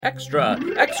Extra!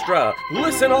 Extra!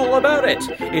 Listen all about it!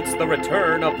 It's the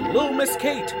return of Lil Miss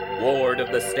Kate, Ward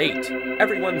of the State.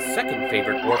 Everyone's second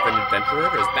favorite orphan adventurer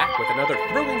is back with another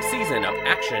thrilling season of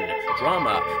action,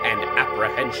 drama, and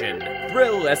apprehension.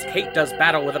 Thrill as Kate does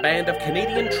battle with a band of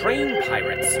Canadian train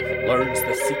pirates, learns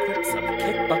the secrets of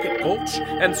Kick Bucket Gulch,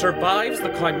 and survives the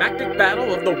climactic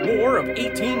battle of the War of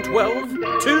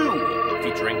 1812 2.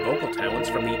 Featuring vocal talents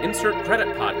from the Insert Credit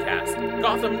Podcast,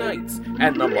 Gotham Knights,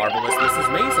 and the Marvelous Mrs.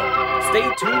 Maisel. Stay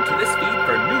tuned to this feed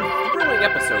for new thrilling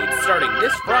episodes starting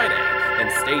this Friday,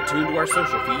 and stay tuned to our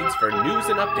social feeds for news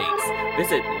and updates.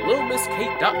 Visit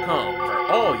lilmisskate.com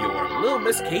for all your Lil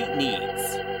Miss Kate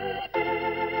needs.